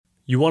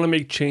You want to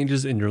make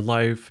changes in your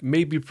life,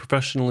 maybe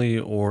professionally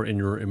or in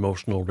your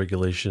emotional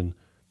regulation,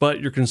 but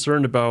you're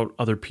concerned about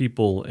other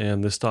people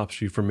and this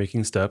stops you from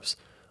making steps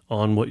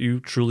on what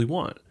you truly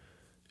want.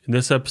 In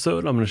this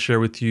episode, I'm going to share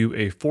with you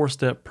a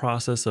 4-step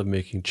process of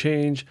making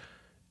change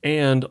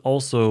and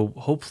also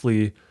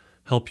hopefully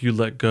help you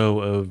let go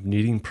of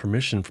needing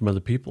permission from other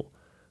people.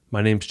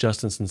 My name's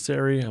Justin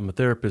Sinceri. I'm a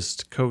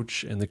therapist,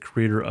 coach, and the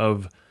creator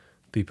of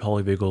the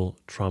Polyvagal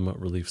Trauma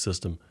Relief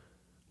System.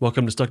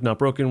 Welcome to Stuck Not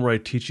Broken, where I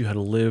teach you how to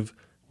live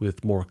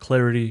with more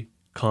clarity,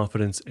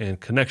 confidence, and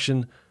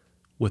connection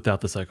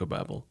without the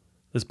psychobabble.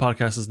 This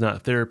podcast is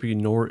not therapy,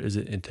 nor is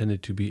it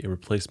intended to be a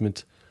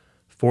replacement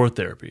for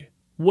therapy.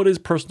 What is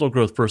personal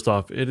growth? First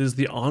off, it is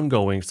the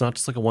ongoing, it's not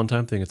just like a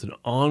one-time thing, it's an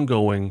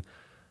ongoing,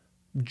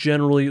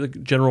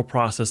 general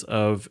process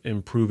of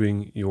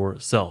improving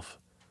yourself.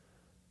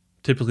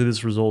 Typically,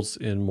 this results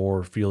in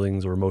more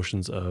feelings or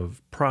emotions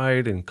of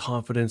pride and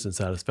confidence and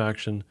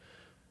satisfaction.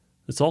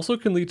 This also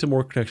can lead to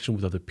more connection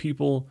with other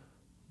people,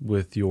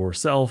 with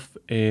yourself,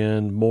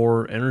 and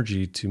more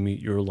energy to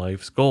meet your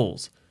life's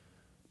goals.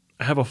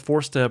 I have a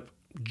 4-step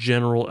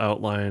general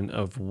outline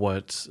of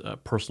what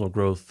personal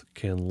growth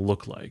can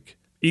look like.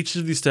 Each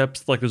of these steps,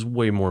 there's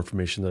way more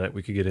information that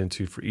we could get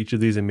into for each of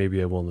these, and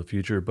maybe I will in the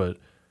future, but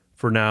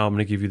for now, I'm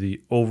going to give you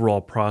the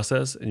overall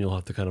process, and you'll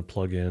have to kind of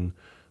plug in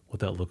what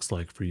that looks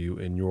like for you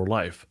in your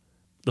life.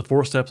 The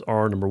 4 steps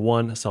are, number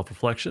 1,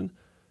 self-reflection.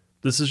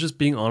 This is just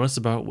being honest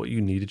about what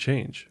you need to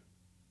change.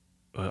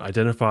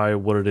 Identify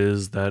what it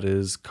is that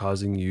is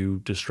causing you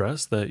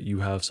distress that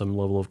you have some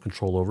level of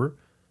control over,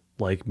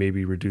 like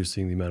maybe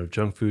reducing the amount of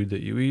junk food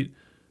that you eat,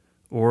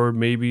 or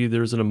maybe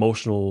there's an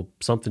emotional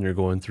something you're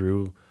going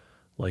through,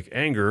 like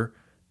anger,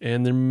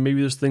 and then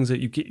maybe there's things that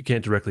you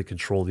can't directly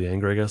control the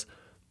anger, I guess,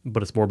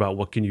 but it's more about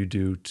what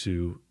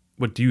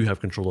do you have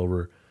control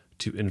over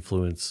to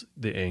influence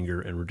the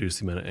anger and reduce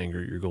the amount of anger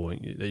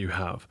that you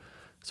have.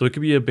 So it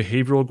could be a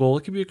behavioral goal,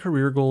 it could be a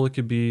career goal, it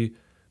could be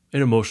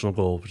an emotional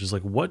goal, which is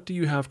like, what do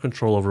you have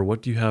control over?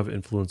 What do you have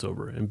influence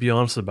over? And be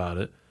honest about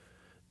it.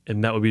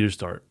 And that would be your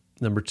start.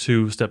 Number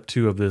 2, step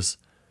 2 of this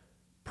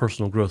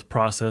personal growth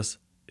process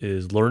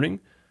is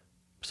learning.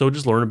 So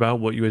just learn about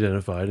what you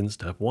identified in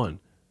step 1.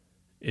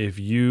 If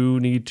you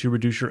need to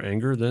reduce your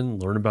anger, then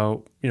learn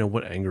about,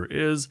 what anger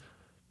is,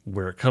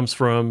 where it comes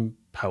from,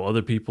 how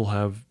other people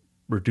have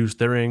reduced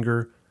their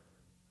anger.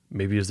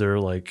 Maybe is there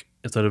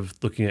instead of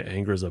looking at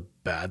anger as a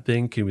bad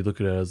thing, can we look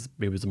at it as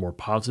maybe it's a more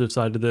positive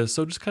side to this?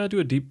 So just kind of do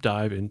a deep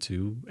dive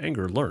into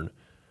anger, learn.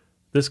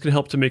 This can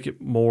help to make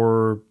it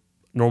more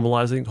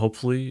normalizing.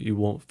 Hopefully you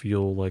won't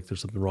feel like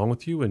there's something wrong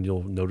with you and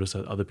you'll notice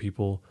that other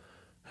people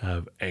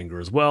have anger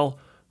as well.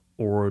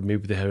 Or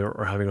maybe they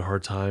are having a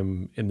hard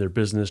time in their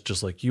business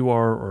just like you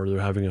are, or they're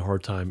having a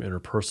hard time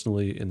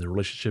interpersonally in their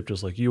relationship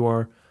just like you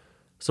are.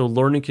 So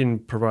learning can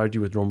provide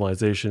you with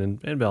normalization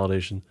and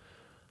validation,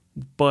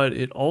 but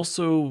it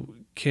also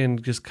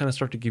can just kind of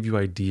start to give you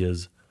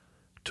ideas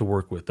to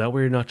work with. That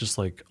way you're not just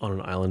on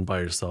an island by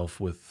yourself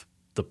with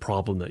the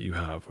problem that you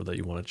have or that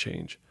you want to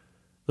change.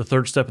 The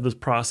 3rd step of this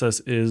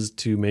process is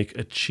to make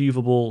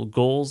achievable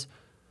goals.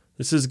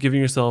 This is giving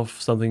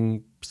yourself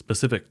something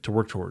specific to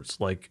work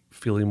towards, like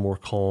feeling more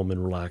calm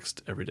and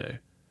relaxed every day.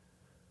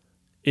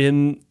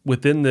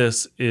 Within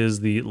this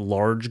is the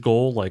large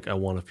goal, like I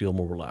want to feel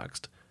more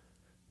relaxed.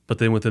 But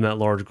then within that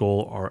large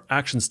goal are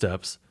action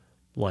steps,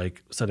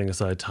 like setting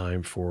aside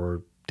time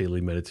for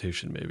daily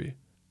meditation maybe.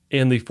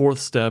 And the 4th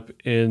step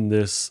in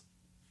this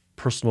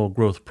personal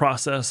growth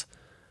process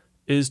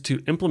is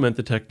to implement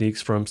the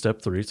techniques from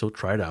step 3, so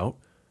try it out,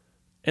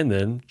 and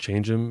then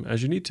change them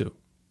as you need to.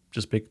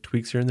 Just make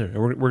tweaks here and there. And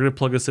we're going to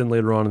plug this in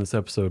later on in this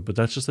episode, but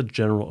that's just a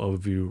general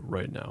overview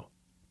right now.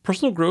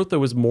 Personal growth,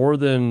 though, is more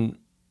than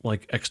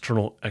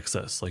external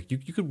excess.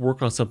 You could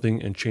work on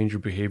something and change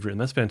your behavior, and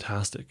that's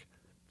fantastic.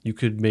 You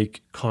could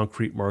make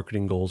concrete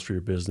marketing goals for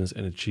your business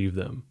and achieve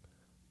them.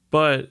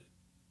 But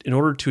in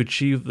order to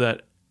achieve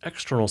that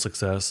external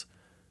success,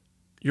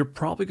 you're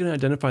probably going to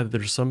identify that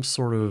there's some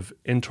sort of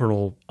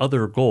internal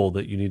other goal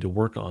that you need to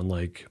work on,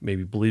 like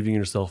maybe believing in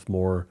yourself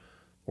more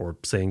or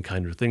saying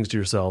kinder things to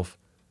yourself.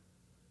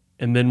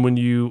 And then when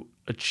you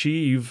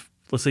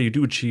let's say you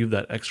do achieve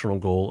that external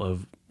goal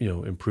of,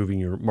 improving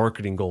your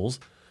marketing goals,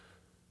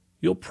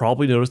 you'll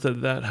probably notice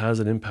that has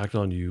an impact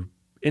on you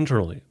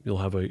internally. You'll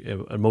have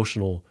an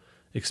emotional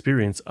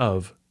experience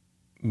of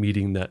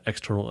meeting that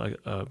external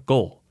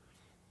goal.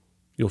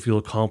 You'll feel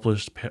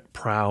accomplished,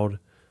 proud,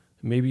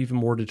 maybe even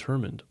more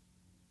determined.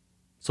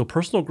 So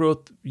personal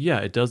growth,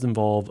 it does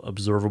involve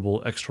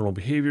observable external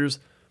behaviors,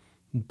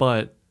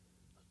 but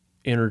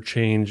inner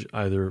change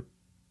either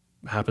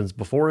happens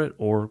before it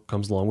or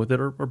comes along with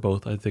it or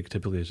both. I think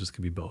typically it just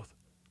could be both.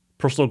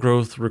 Personal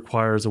growth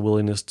requires a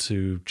willingness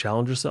to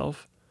challenge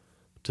yourself,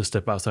 to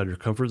step outside your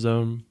comfort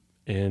zone,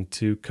 and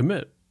to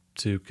commit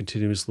to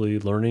continuously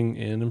learning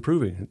and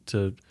improving,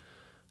 to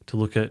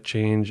look at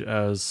change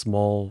as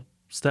small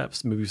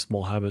steps, maybe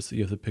small habits that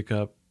you have to pick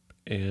up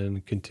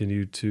and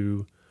continue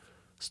to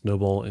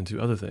snowball into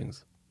other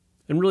things.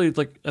 And really,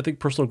 I think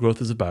personal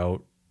growth is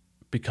about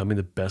becoming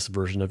the best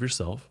version of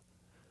yourself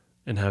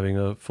and having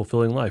a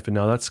fulfilling life. And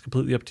now that's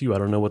completely up to you. I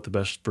don't know what the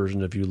best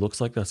version of you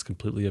looks like. That's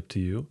completely up to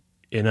you.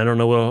 And I don't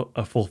know what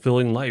a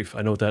fulfilling life,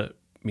 I know what that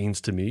means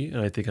to me. And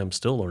I think I'm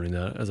still learning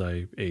that as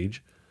I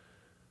age.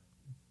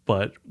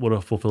 But what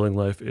a fulfilling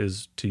life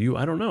is to you,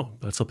 I don't know.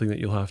 That's something that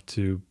you'll have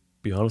to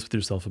be honest with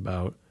yourself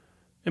about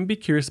and be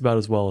curious about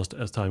as well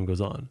as time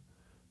goes on.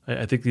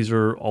 I think these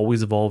are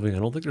always evolving. I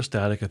don't think they're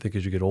static. I think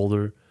as you get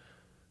older,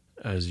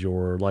 as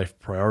your life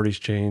priorities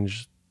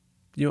change,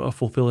 a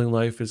fulfilling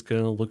life is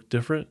going to look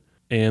different.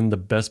 And the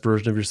best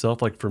version of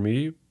yourself, like for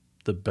me,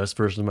 the best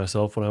version of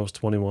myself when I was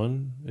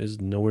 21 is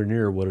nowhere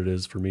near what it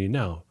is for me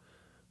now.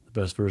 The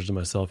best version of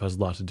myself has a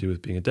lot to do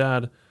with being a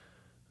dad,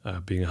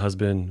 being a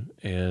husband,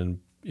 and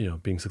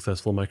being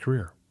successful in my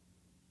career.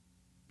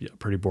 Yeah,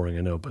 pretty boring,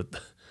 I know, but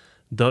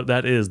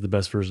that is the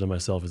best version of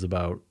myself, is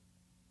about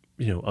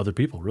other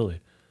people,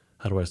 really.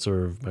 How do I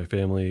serve my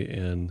family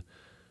and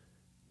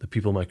the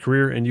people in my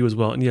career and you as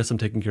well? And yes, I'm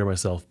taking care of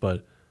myself,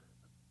 but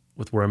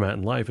with where I'm at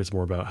in life, it's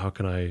more about how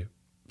can I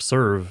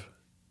serve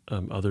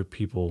other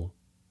people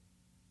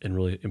and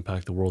really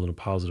impact the world in a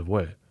positive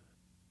way.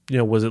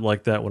 Was it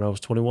like that when I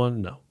was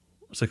 21? No.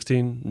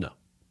 16? No.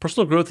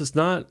 Personal growth is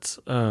not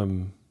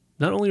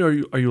only are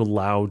you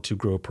allowed to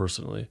grow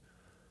personally,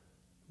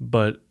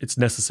 but it's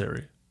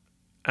necessary.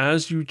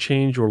 As you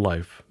change your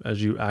life,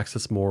 as you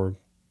access more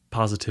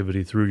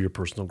positivity through your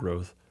personal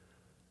growth,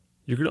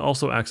 you're going to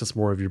also access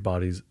more of your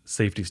body's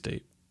safety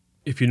state.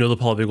 If you know the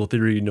polyvagal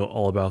theory, you know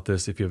all about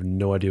this. If you have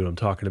no idea what I'm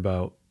talking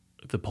about,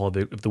 if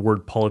the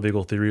word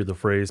polyvagal theory or the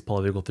phrase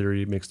polyvagal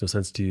theory makes no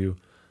sense to you,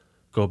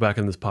 go back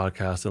in this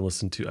podcast and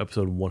listen to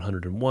episode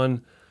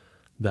 101.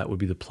 That would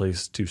be the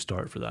place to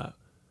start for that.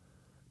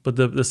 But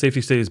the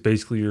safety state is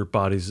basically your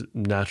body's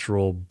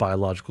natural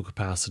biological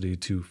capacity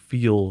to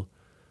feel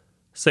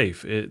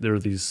safe. There are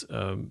these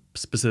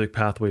specific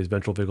pathways,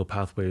 ventral vagal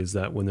pathways,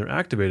 that when they're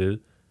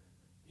activated,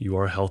 you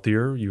are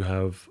healthier, you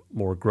have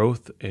more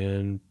growth,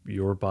 and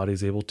your body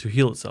is able to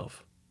heal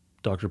itself.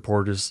 Dr.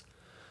 Porges,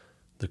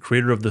 the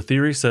creator of the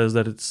theory, says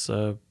that it's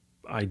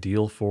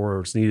ideal for,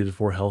 or it's needed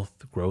for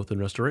health, growth, and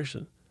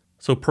restoration.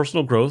 So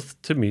personal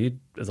growth, to me,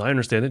 as I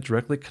understand it,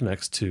 directly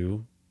connects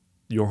to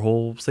your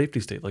whole safety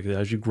state. Like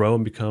as you grow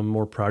and become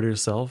more proud of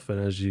yourself, and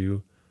as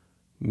you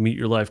meet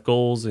your life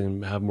goals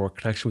and have more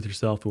connection with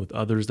yourself and with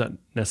others, that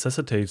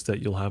necessitates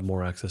that you'll have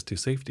more access to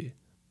safety.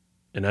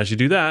 And as you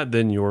do that,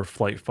 then your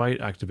flight-fight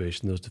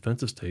activation, those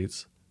defensive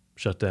states,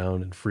 shut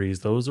down and freeze,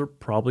 those are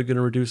probably going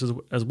to reduce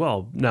as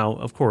well. Now,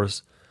 of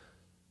course,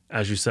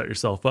 as you set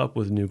yourself up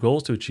with new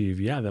goals to achieve,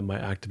 that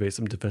might activate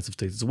some defensive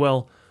states as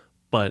well.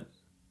 But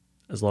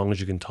as long as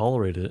you can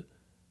tolerate it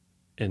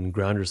and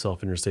ground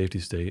yourself in your safety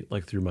state,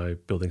 like through my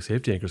Building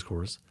Safety Anchors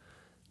course,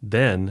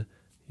 then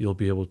you'll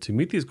be able to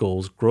meet these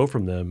goals, grow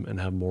from them, and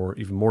have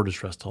even more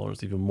distress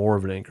tolerance, even more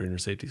of an anchor in your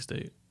safety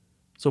state.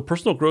 So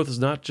personal growth is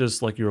not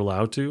just like you're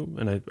allowed to,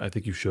 and I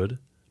think you should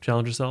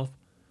challenge yourself,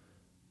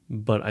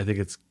 but I think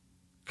it's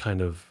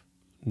kind of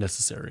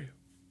necessary.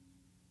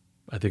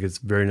 I think it's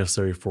very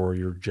necessary for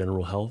your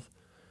general health,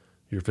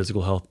 your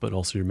physical health, but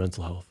also your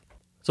mental health.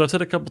 So I've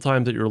said a couple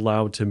times that you're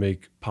allowed to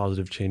make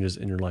positive changes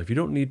in your life. You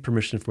don't need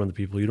permission from other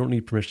people. You don't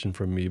need permission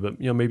from me, but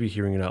maybe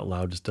hearing it out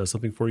loud just does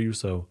something for you.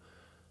 So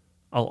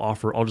I'll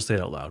just say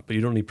it out loud, but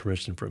you don't need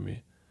permission from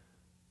me.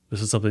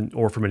 This is something,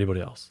 or from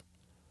anybody else.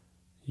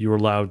 You're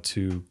allowed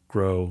to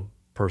grow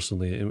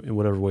personally in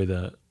whatever way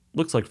that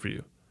looks like for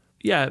you.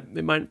 Yeah,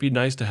 it might be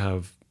nice to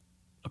have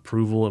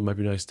approval. It might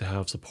be nice to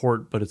have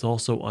support, but it's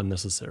also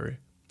unnecessary.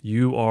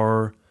 You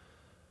are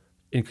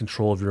in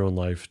control of your own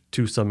life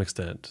to some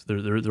extent.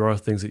 There are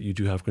things that you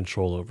do have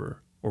control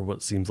over, or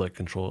what seems like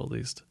control at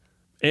least.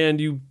 And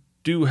you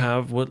do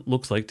have what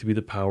looks like to be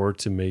the power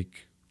to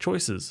make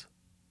choices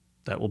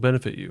that will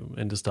benefit you,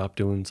 and to stop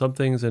doing some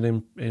things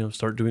and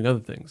start doing other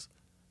things.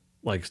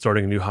 Like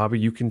starting a new hobby,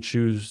 you can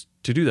choose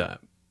to do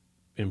that.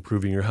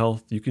 Improving your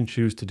health, you can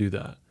choose to do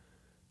that.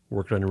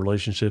 Working on your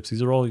relationships,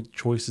 these are all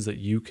choices that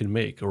you can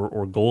make,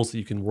 or goals that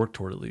you can work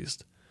toward at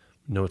least.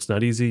 No, it's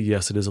not easy.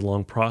 Yes, it is a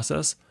long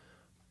process,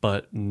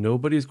 but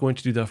nobody's going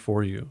to do that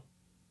for you.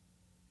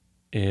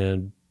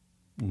 And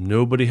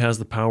nobody has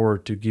the power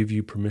to give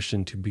you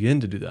permission to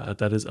begin to do that.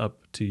 That is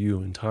up to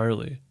you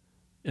entirely.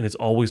 And it's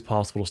always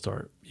possible to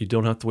start. You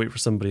don't have to wait for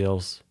somebody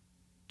else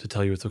to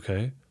tell you it's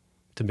okay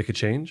to make a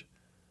change.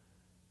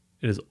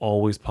 It is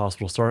always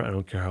possible to start. I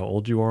don't care how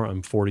old you are.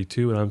 I'm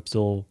 42 and I'm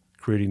still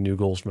creating new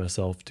goals for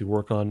myself to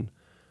work on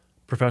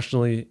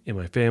professionally, in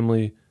my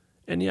family,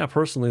 and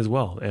personally as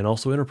well, and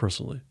also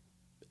interpersonally.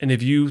 And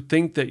if you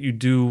think that you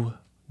do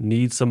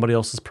need somebody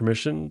else's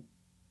permission,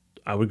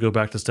 I would go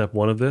back to step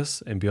 1 of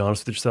this and be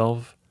honest with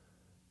yourself,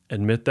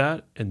 admit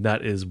that, and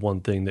that is one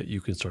thing that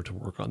you can start to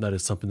work on. That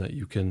is something that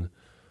you can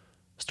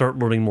start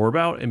learning more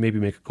about and maybe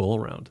make a goal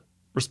around.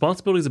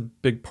 Responsibility is a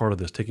big part of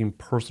this, taking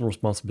personal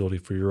responsibility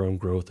for your own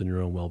growth and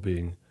your own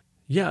well-being.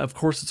 Yeah, of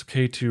course, it's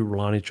okay to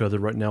rely on each other.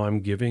 Right now I'm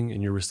giving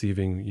and you're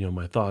receiving,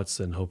 my thoughts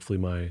and hopefully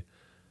my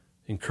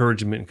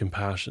encouragement and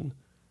compassion.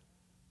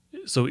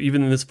 So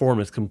even in this form,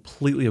 it's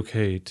completely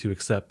okay to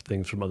accept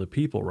things from other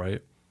people,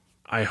 right?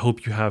 I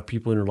hope you have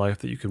people in your life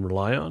that you can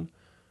rely on.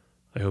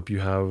 I hope you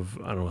have,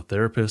 I don't know, a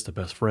therapist, a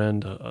best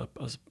friend, a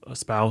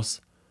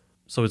spouse.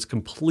 So it's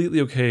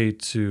completely okay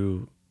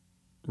to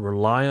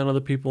rely on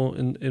other people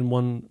in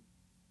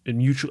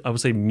mutual, I would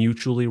say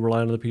mutually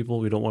rely on other people.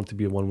 We don't want it to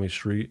be a one-way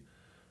street.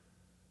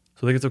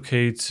 So I think it's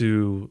okay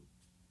to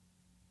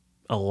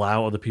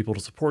allow other people to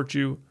support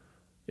you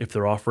if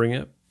they're offering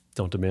it.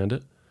 Don't demand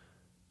it.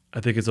 I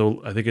think it's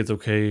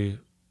okay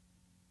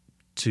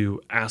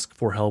to ask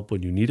for help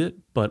when you need it,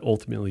 but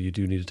ultimately you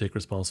do need to take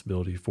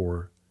responsibility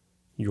for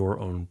your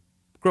own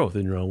growth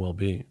and your own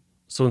well-being.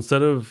 So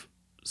instead of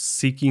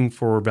seeking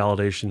for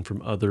validation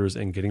from others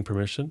and getting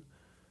permission,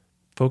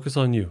 focus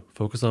on you.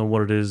 Focus on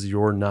what it is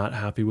you're not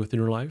happy with in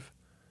your life,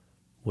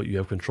 what you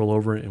have control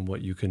over, and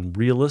what you can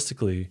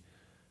realistically,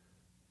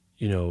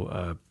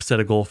 set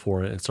a goal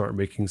for it and start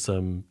making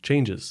some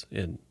changes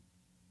in,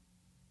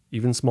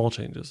 even small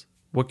changes.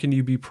 What can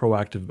you be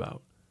proactive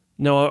about?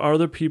 Now, are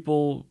there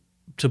people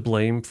to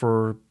blame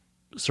for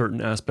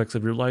certain aspects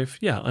of your life?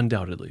 Yeah,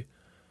 undoubtedly.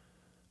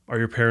 Are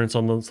your parents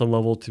on some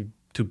level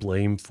to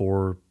blame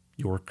for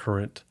your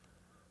current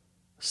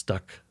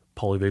stuck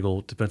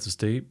polyvagal defensive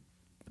state?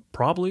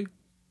 Probably.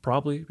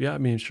 Yeah, I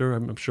mean, sure.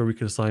 I'm sure we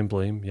could assign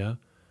blame. Yeah.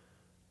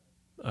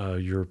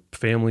 Your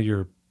family,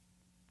 your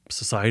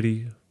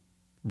society,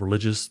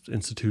 religious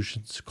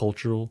institutions,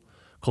 cultural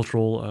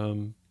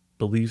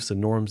beliefs and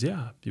norms.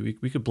 Yeah,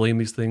 we could blame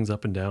these things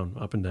up and down,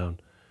 up and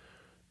down.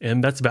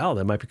 And that's valid.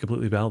 That might be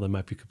completely valid. That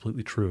might be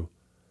completely true.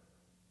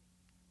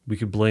 We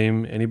could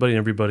blame anybody and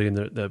everybody, and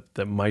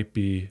that might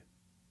be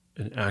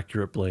an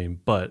accurate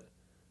blame. But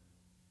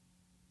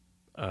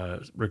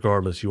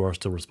regardless, you are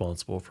still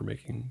responsible for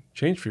making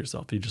change for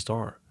yourself. You just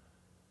are.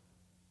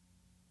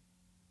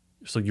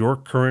 So your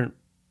current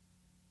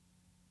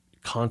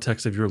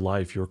context of your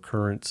life, your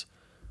current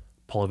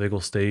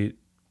polyvagal state,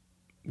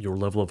 your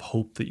level of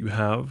hope that you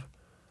have,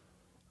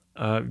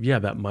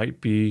 that might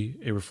be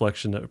a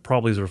reflection. That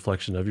probably is a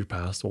reflection of your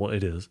past. Well,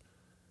 it is.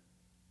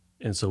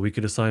 And so we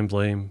could assign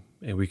blame,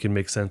 and we can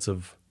make sense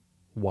of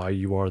why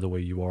you are the way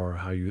you are,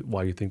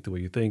 why you think the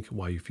way you think,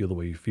 why you feel the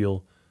way you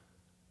feel.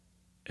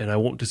 And I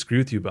won't disagree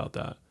with you about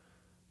that.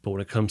 But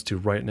when it comes to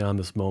right now in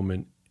this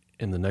moment,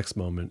 in the next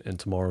moment, and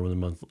tomorrow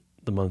in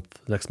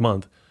next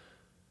month,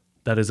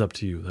 that is up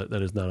to you.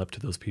 That is not up to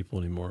those people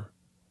anymore.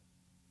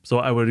 So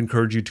I would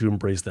encourage you to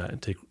embrace that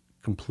and take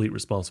complete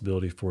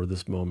responsibility for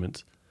this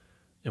moment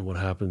and what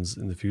happens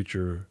in the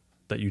future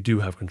that you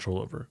do have control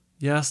over.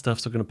 Yeah,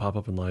 stuff's still going to pop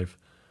up in life.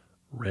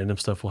 Random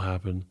stuff will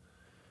happen.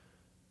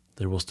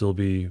 There will still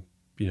be,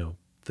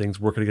 things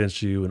working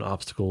against you and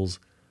obstacles.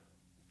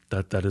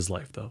 That is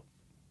life, though.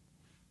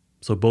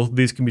 So both of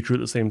these can be true at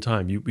the same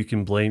time. You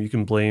can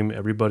blame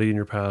everybody in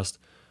your past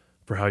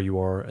for how you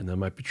are, and that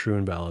might be true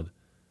and valid.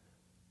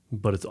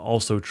 But it's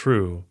also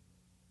true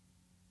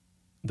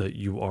that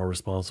you are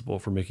responsible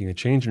for making a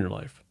change in your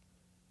life.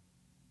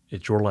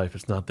 It's your life.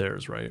 It's not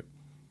theirs, right?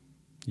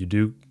 You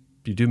do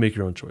make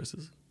your own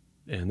choices,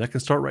 and that can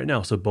start right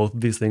now. So both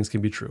of these things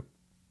can be true.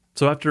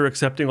 So after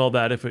accepting all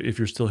that, if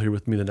you're still here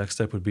with me, the next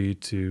step would be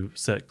to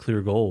set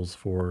clear goals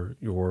for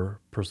your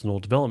personal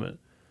development.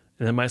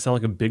 And that might sound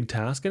like a big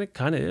task, and it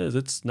kind of is.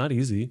 It's not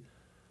easy.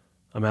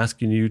 I'm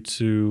asking you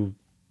to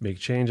make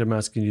change. I'm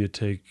asking you to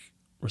take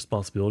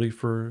responsibility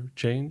for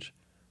change.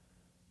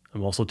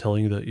 I'm also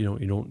telling you that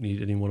you don't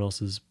need anyone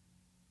else's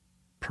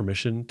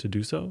permission to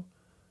do so.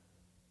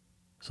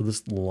 So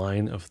this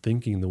line of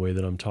thinking, the way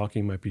that I'm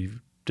talking, might be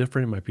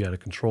different. It might be out of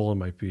control.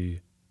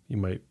 You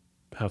might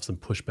have some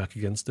pushback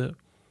against it.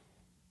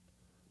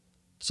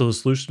 So the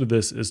solution to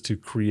this is to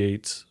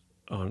create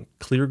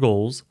clear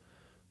goals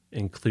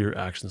and clear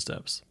action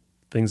steps,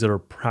 things that are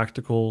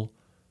practical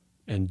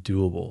and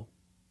doable.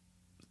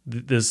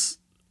 This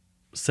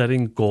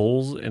setting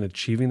goals and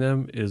achieving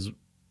them is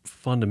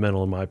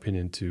fundamental, in my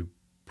opinion, to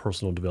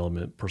personal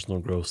development, personal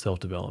growth,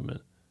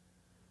 self-development.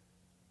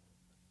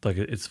 Like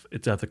it's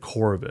at the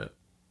core of it.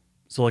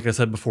 So like I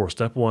said before,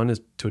 step one is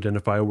to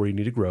identify where you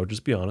need to grow.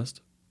 Just be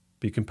honest.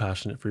 Be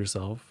compassionate for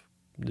yourself.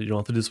 You don't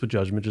have to do this with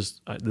judgment.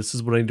 This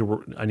is what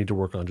I need to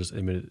work on. Just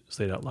admit it.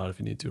 Say it out loud if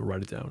you need to, or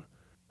write it down.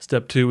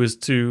 Step two is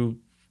to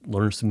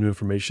learn some new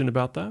information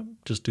about that.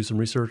 Just do some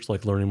research,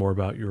 like learning more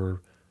about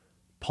your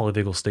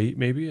polyvagal state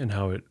maybe, and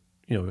how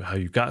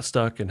you got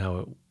stuck and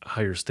how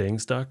you're staying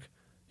stuck.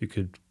 You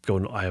could go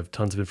and I have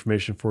tons of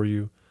information for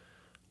you.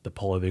 The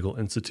Polyvagal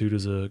Institute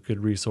is a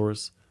good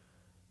resource.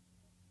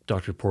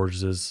 Dr.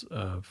 Porges's,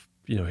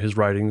 his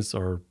writings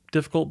are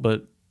difficult,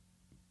 but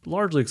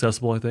largely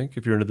accessible, I think.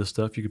 If you're into this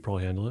stuff, you could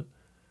probably handle it.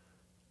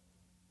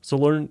 So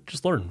learn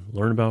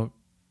about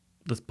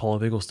this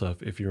polyvagal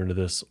stuff if you're into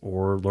this,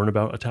 or learn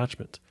about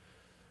attachment.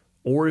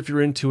 Or if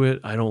you're into it,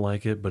 I don't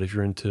like it, but if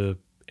you're into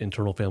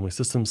internal family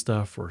system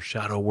stuff or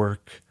shadow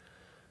work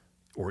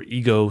or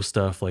ego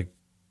stuff, like,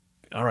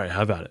 all right,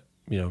 have at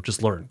it.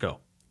 Just learn, go.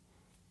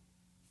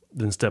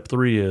 Then step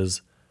three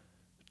is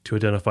to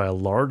identify a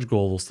large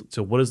goal.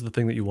 So what is the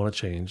thing that you want to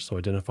change? So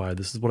identify,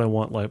 this is what I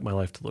want my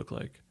life to look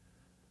like.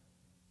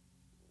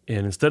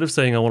 And instead of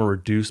saying I want to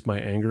reduce my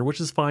anger, which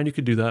is fine, you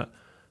could do that.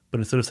 But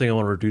instead of saying I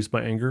want to reduce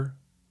my anger,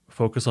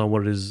 focus on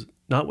what it is,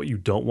 not what you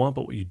don't want,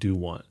 but what you do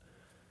want.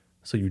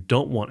 So you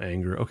don't want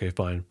anger. Okay,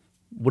 fine.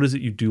 What is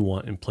it you do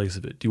want in place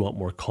of it? Do you want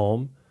more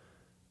calm?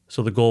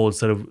 So the goal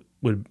instead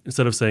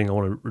of saying I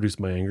want to reduce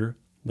my anger,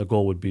 the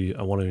goal would be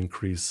I want to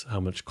increase how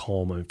much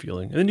calm I'm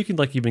feeling. And then you can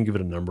like even give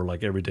it a number,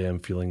 like every day I'm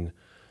feeling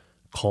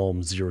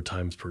calm 0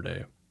 times per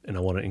day. And I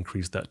want to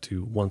increase that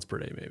to once per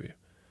day maybe.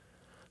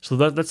 So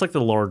that's like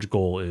the large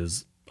goal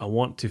is I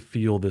want to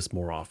feel this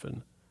more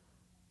often.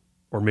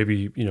 Or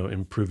maybe,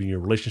 improving your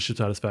relationship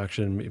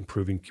satisfaction,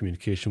 improving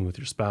communication with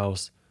your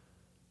spouse.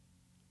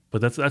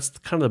 But that's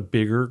kind of the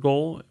bigger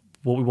goal.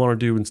 What we want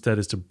to do instead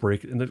is to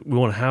break it, and we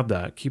want to have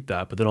that, keep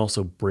that, but then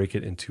also break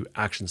it into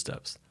action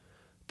steps.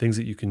 Things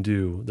that you can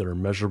do that are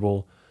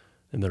measurable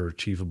and that are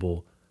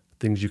achievable,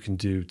 things you can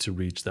do to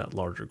reach that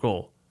larger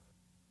goal.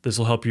 This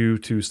will help you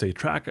to stay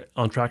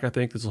on track, I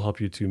think. This will help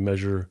you to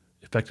measure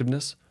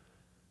effectiveness,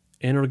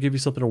 and it'll give you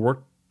something to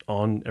work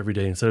on every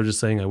day. Instead of just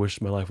saying, I wish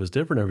my life was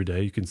different every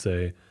day, you can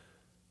say,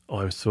 oh,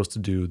 I'm supposed to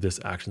do this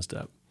action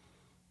step.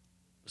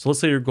 So let's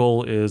say your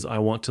goal is, I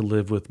want to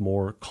live with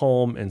more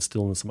calm and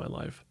stillness in my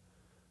life.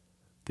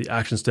 The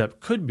action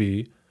step could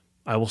be,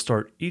 I will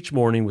start each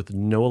morning with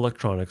no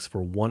electronics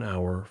for 1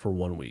 hour for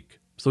 1 week.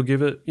 So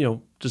give it,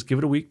 just give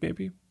it a week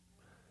maybe.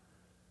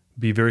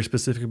 Be very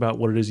specific about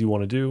what it is you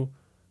want to do,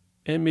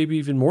 and maybe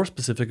even more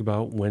specific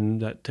about when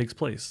that takes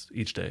place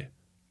each day.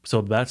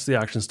 So that's the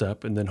action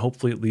step, and then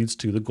hopefully it leads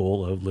to the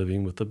goal of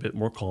living with a bit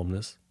more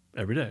calmness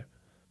every day.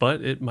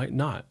 But it might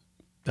not.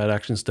 That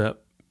action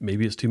step,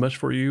 maybe it's too much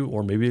for you,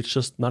 or maybe it's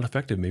just not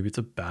effective. Maybe it's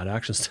a bad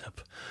action step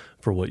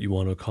for what you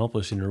want to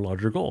accomplish in your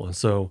larger goal. And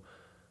so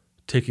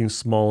taking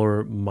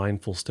smaller,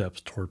 mindful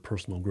steps toward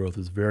personal growth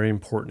is very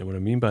important. And what I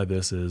mean by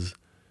this is,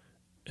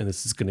 and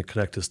this is going to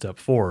connect to step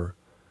 4,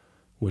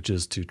 which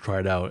is to try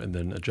it out and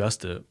then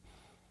adjust it,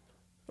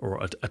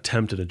 or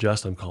attempt and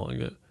adjust, I'm calling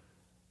it.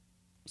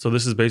 So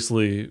this is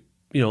basically,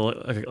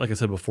 like I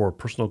said before,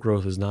 personal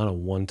growth is not a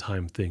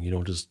one-time thing. You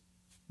don't just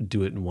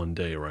do it in one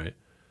day, right?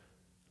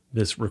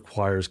 This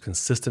requires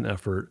consistent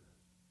effort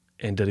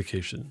and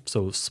dedication.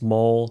 So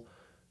small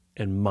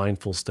and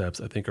mindful steps,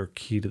 I think, are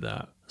key to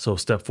that. So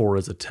step 4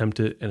 is attempt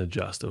it and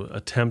adjust. So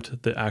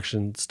attempt the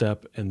action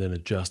step and then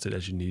adjust it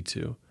as you need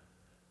to.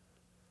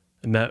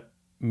 And that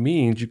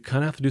means you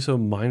kind of have to do so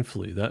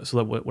mindfully.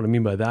 What I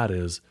mean by that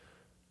is,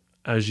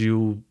 as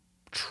you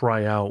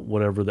try out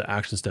whatever the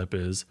action step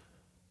is,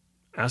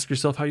 ask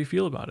yourself how you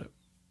feel about it.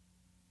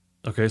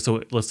 Okay,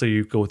 so let's say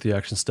you go with the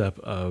action step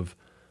of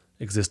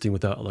existing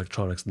without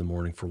electronics in the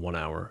morning for 1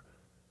 hour.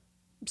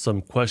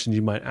 Some questions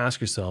you might ask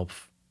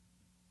yourself,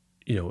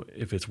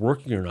 if it's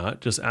working or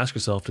not, just ask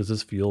yourself, does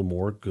this feel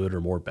more good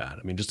or more bad?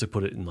 I mean, just to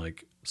put it in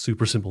like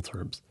super simple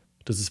terms,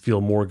 does this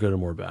feel more good or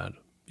more bad?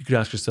 You could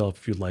ask yourself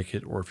if you like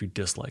it or if you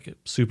dislike it.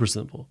 Super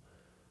simple.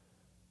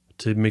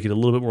 To make it a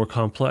little bit more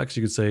complex,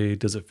 you could say,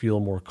 does it feel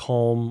more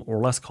calm or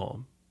less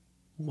calm?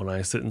 When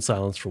I sit in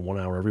silence for 1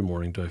 hour every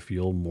morning, do I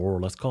feel more or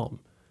less calm?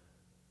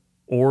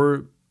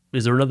 Or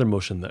is there another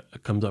emotion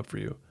that comes up for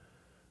you?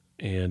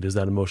 And is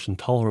that emotion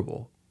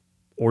tolerable?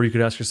 Or you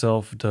could ask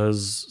yourself,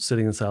 does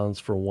sitting in silence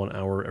for 1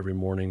 hour every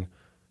morning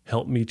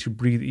help me to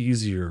breathe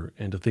easier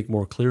and to think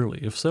more clearly?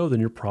 If so, then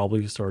you're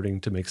probably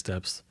starting to make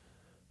steps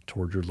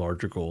toward your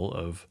larger goal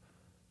of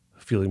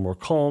feeling more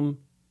calm,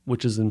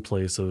 which is in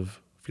place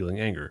of feeling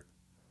anger.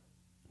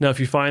 Now, if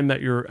you find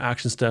that your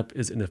action step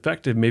is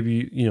ineffective,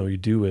 maybe you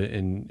do it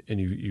and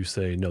you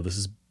say, no, this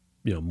is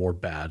more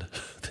bad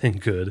than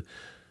good.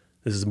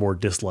 This is more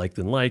dislike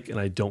than like, and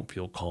I don't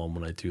feel calm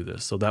when I do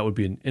this. So that would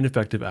be an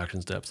ineffective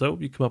action step. So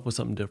you come up with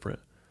something different.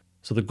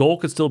 So the goal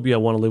could still be, I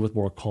want to live with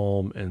more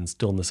calm and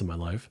stillness in my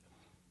life.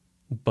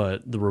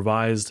 But the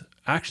revised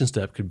action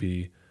step could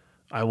be,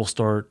 I will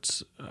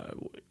start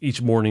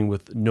each morning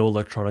with no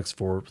electronics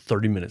for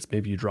 30 minutes.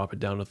 Maybe you drop it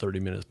down to 30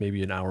 minutes.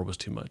 Maybe an hour was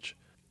too much.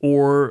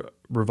 Or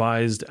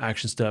revised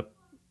action step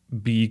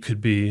B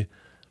could be,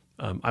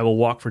 I will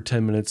walk for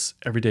 10 minutes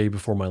every day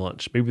before my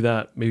lunch.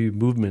 Maybe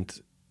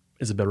movement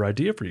is a better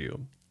idea for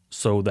you.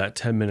 So that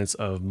 10 minutes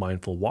of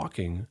mindful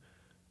walking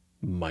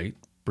might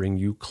bring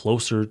you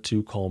closer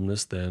to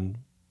calmness than,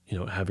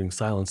 having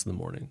silence in the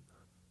morning.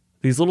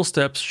 These little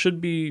steps should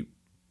be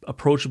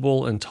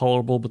approachable and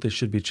tolerable, but they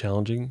should be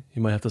challenging.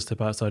 You might have to step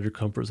outside your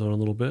comfort zone a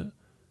little bit.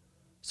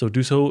 So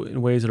do so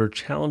in ways that are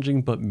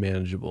challenging but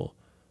manageable.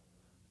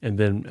 And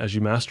then as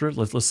you master it,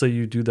 let's say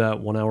you do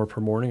that 1 hour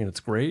per morning and it's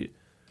great.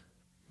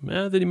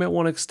 Then you might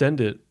want to extend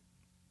it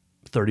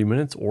 30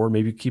 minutes or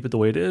maybe keep it the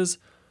way it is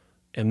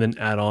and then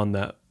add on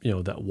that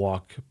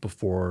walk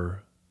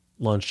before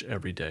lunch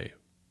every day.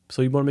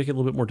 So you want to make it a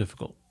little bit more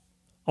difficult.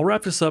 I'll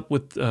wrap this up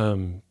with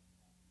kind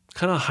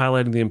of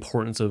highlighting the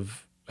importance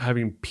of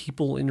having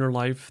people in your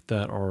life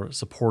that are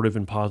supportive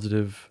and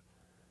positive.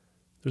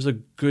 There's a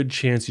good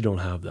chance you don't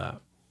have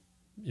that.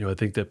 I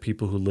think that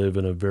people who live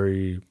in a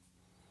very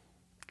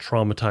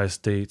traumatized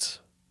state,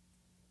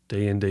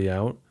 day in, day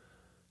out,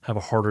 have a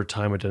harder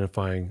time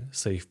identifying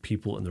safe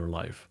people in their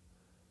life.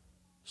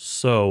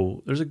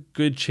 So there's a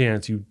good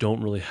chance you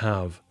don't really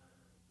have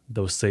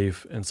those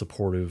safe and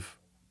supportive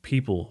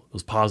people,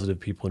 those positive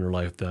people in your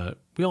life that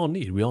we all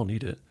need. We all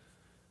need it.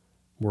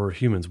 We're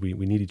humans. We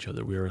need each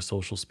other. We are a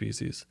social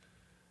species.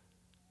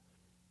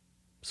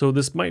 So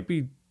this might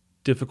be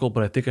difficult,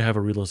 but I think I have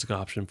a realistic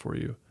option for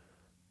you.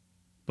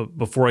 But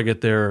before I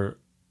get there,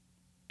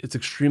 it's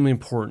extremely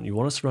important. You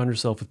want to surround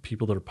yourself with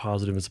people that are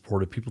positive and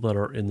supportive, people that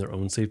are in their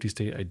own safety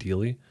state,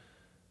 ideally,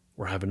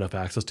 or have enough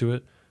access to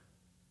it,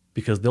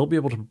 because they'll be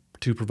able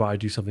to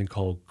provide you something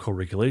called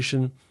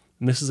co-regulation.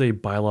 And this is a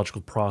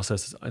biological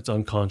process. It's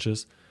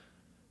unconscious.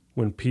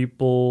 When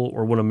people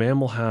or when a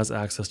mammal has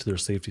access to their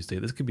safety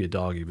state, this could be a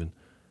dog even,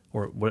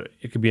 or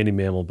it could be any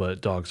mammal,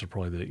 but dogs are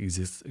probably the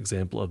easiest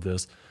example of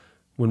this.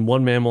 When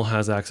one mammal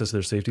has access to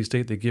their safety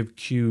state, they give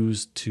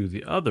cues to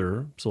the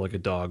other. So like a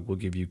dog will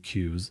give you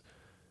cues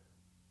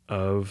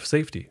of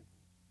safety.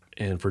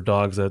 And for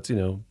dogs, that's,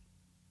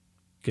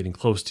 getting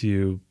close to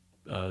you.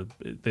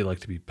 They like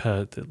to be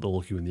pet. They'll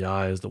look you in the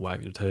eyes. They'll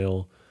wag their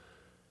tail.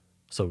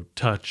 So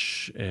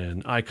touch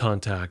and eye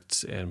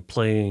contact and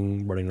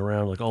playing, running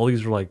around, like all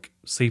these are like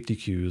safety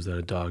cues that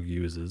a dog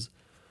uses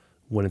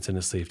when it's in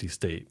a safety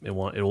state.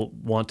 It'll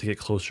want to get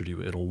closer to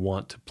you. It'll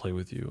want to play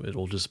with you.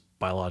 It'll just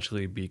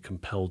biologically be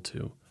compelled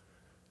to.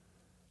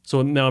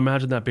 So now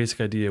imagine that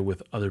basic idea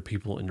with other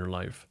people in your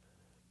life.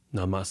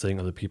 Now, I'm not saying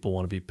other people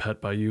want to be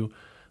pet by you.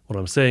 What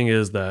I'm saying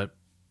is that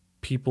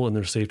people in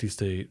their safety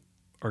state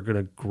are going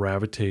to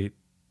gravitate,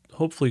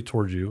 hopefully,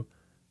 towards you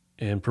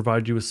and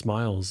provide you with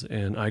smiles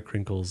and eye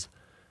crinkles.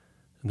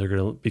 And they're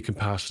going to be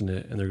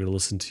compassionate and they're going to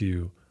listen to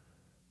you.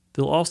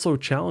 They'll also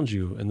challenge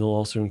you and they'll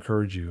also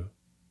encourage you,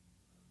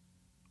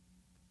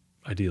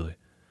 ideally.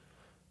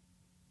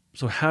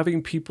 So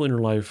having people in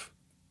your life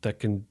that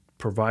can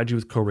provide you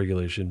with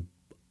co-regulation,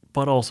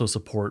 but also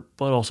support,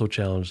 but also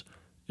challenge,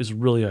 is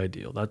really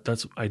ideal.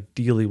 That's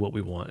ideally what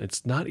we want.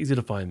 It's not easy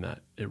to find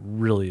that. It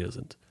really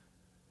isn't.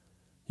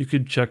 You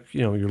could check,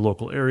 your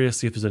local area,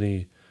 see if there's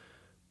any,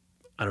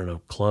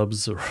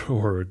 clubs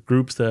or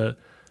groups that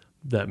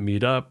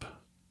meet up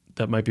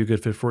that might be a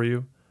good fit for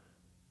you.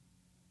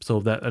 So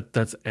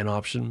that's an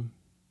option.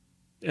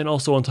 And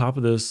also on top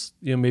of this,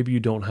 maybe you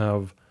don't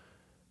have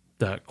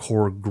that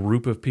core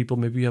group of people.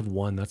 Maybe you have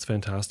one. That's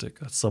fantastic.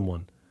 That's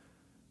someone.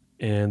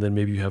 And then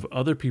maybe you have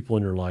other people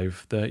in your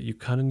life that you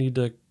kind of need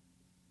to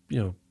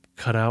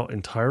cut out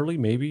entirely,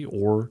 maybe,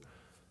 or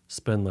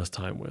spend less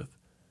time with.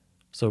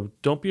 So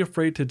don't be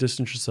afraid to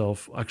distance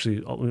yourself.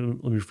 Actually, let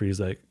me rephrase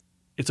that.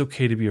 It's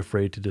okay to be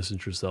afraid to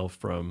distance yourself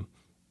from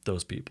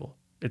those people.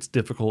 It's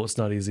difficult. It's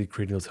not easy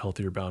creating those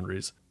healthier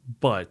boundaries,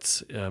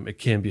 but it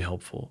can be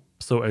helpful.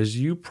 So as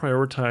you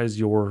prioritize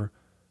your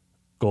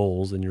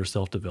goals and your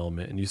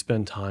self-development and you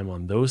spend time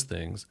on those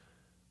things,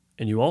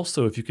 and you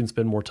also, if you can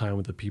spend more time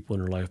with the people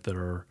in your life that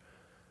are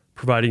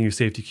providing you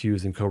safety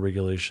cues and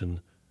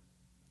co-regulation,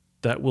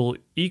 that will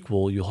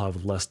equal, you'll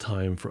have less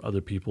time for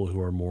other people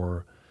who are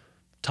more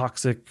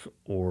toxic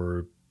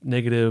or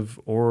negative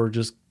or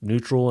just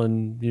neutral.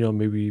 And,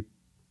 maybe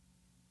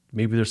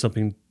there's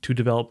something to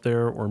develop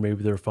there, or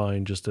maybe they're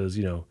fine just as,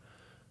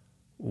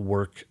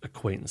 work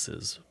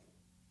acquaintances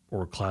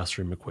or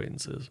classroom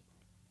acquaintances.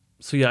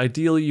 So yeah,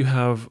 ideally you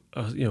have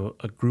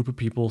a group of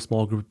people,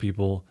 small group of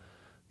people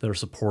that are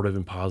supportive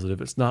and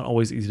positive. It's not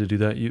always easy to do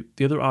that.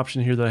 The other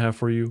option here that I have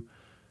for you,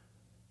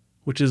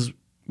 which is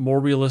more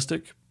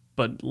realistic,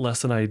 but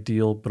less than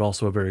ideal, but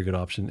also a very good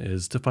option,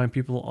 is to find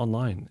people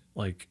online.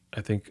 Like, I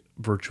think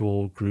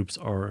virtual groups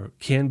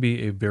can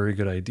be a very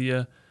good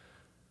idea.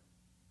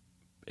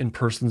 In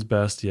person's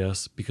best,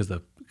 yes, because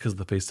of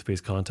the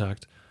face-to-face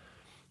contact.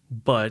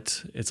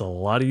 But it's a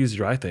lot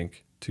easier, I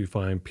think, to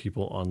find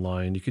people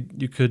online. You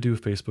could do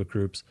Facebook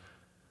groups.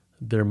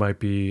 There might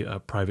be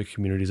private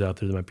communities out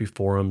there. There might be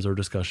forums or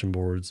discussion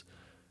boards.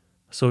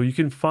 So you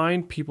can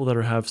find people that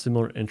have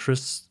similar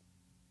interests.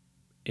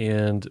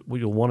 And what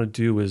you'll want to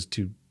do is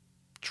to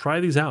try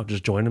these out.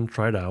 Just join them,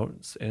 try it out,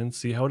 and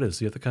see how it is.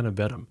 So you have to kind of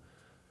vet them.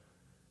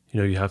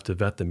 You have to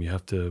vet them. You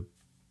have to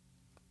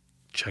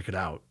check it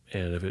out.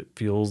 And if it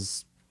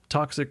feels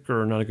toxic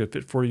or not a good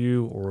fit for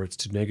you, or it's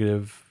too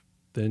negative,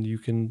 then you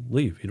can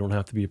leave. You don't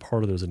have to be a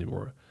part of those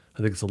anymore.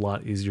 I think it's a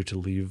lot easier to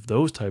leave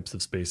those types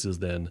of spaces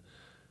than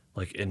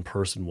like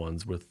in-person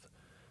ones with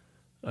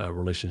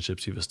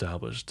relationships you've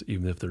established,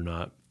 even if they're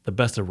not the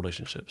best of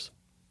relationships.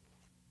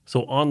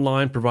 So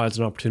online provides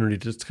an opportunity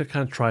to just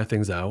kind of try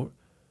things out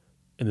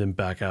and then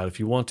back out if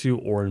you want to,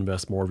 or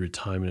invest more of your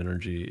time and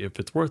energy if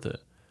it's worth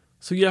it.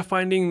 So yeah,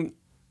 finding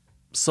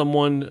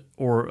someone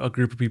or a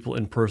group of people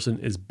in person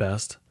is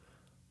best,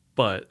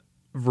 but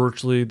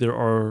virtually there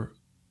are,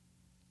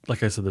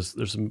 like I said,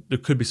 there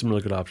could be some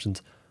really good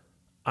options.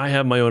 I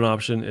have my own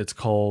option. It's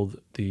called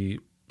the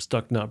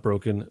Stuck Not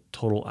Broken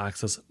Total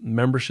Access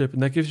Membership,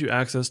 and that gives you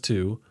access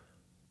to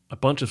a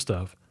bunch of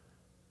stuff.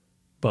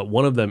 But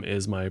one of them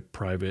is my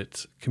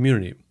private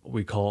community.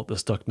 We call it the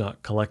Stuck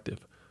Not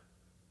Collective.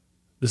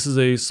 This is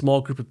a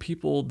small group of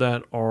people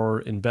that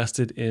are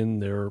invested in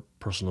their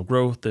personal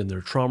growth and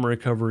their trauma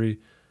recovery,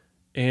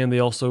 and they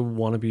also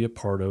want to be a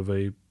part of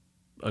a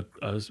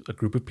a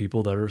group of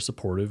people that are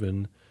supportive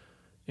and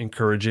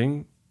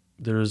encouraging.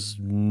 There's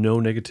no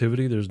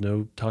negativity. There's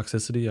no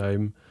toxicity.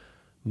 I'm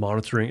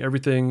monitoring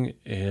everything,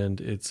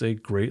 and it's a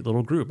great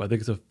little group. I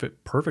think it's a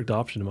perfect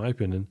option, in my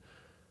opinion,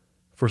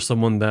 for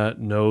someone that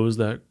knows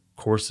that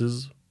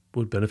courses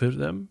would benefit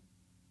them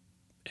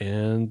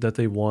and that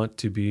they want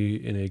to be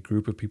in a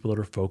group of people that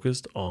are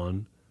focused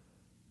on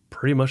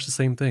pretty much the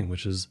same thing,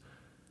 which is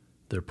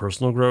their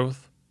personal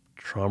growth,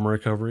 trauma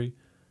recovery,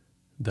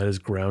 that is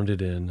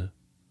grounded in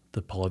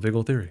the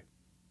polyvagal theory.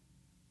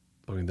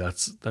 I mean,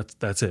 that's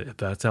it. If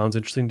that sounds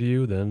interesting to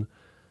you, then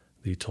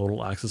the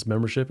Total Access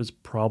membership is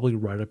probably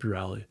right up your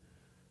alley.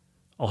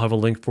 I'll have a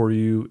link for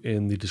you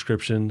in the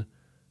description,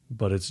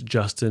 but it's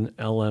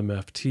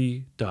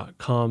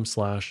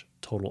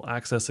justinlmft.com/total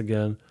access.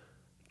 Again,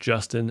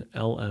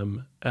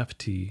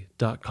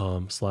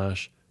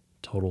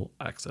 justinlmft.com/total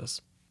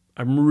access.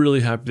 I'm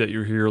really happy that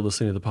you're here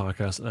listening to the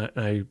podcast,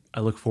 and I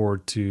look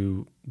forward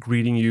to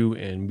greeting you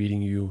and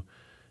meeting you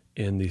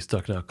in the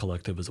Stuck Now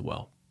Collective as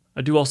well.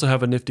 I do also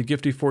have a nifty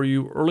gifty for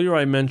you. Earlier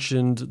I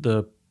mentioned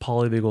the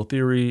polyvagal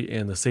theory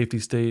and the safety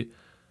state.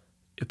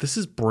 If this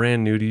is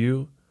brand new to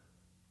you,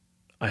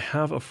 I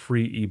have a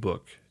free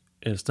ebook,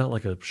 and it's not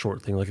like a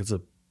short thing, like it's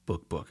a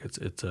book.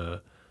 It's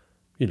a,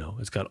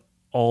 it's got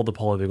all the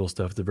polyvagal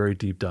stuff. It's a very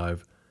deep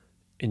dive,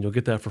 and you'll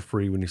get that for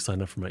free when you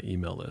sign up for my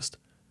email list.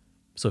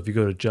 So if you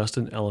go to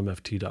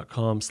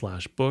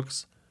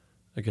justinlmft.com/books,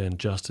 again,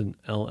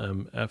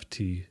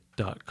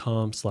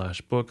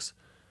 justinlmft.com/books,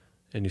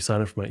 and you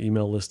sign up for my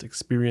email list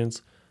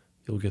experience,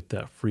 you'll get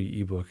that free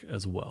ebook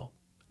as well.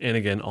 And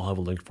again, I'll have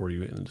a link for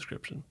you in the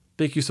description.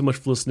 Thank you so much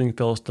for listening,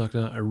 fellow Stuck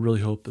Now. I really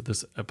hope that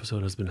this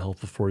episode has been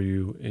helpful for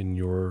you in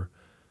your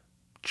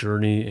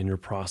journey, in your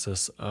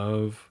process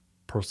of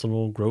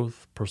personal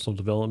growth, personal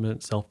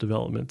development,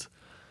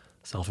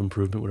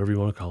 self-improvement, whatever you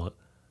want to call it.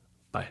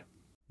 Bye.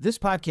 This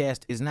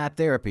podcast is not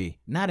therapy,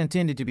 not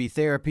intended to be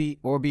therapy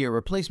or be a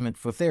replacement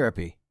for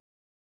therapy.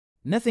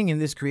 Nothing in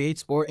this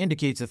creates or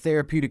indicates a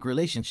therapeutic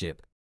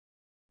relationship.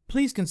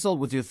 Please consult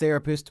with your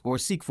therapist or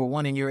seek for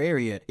one in your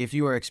area if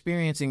you are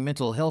experiencing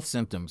mental health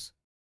symptoms.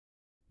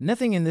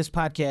 Nothing in this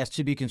podcast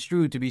should be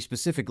construed to be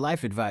specific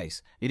life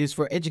advice. It is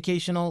for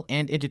educational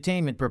and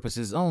entertainment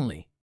purposes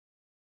only.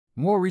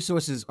 More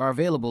resources are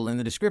available in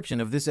the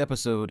description of this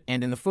episode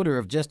and in the footer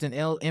of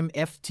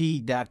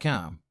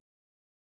justinlmft.com.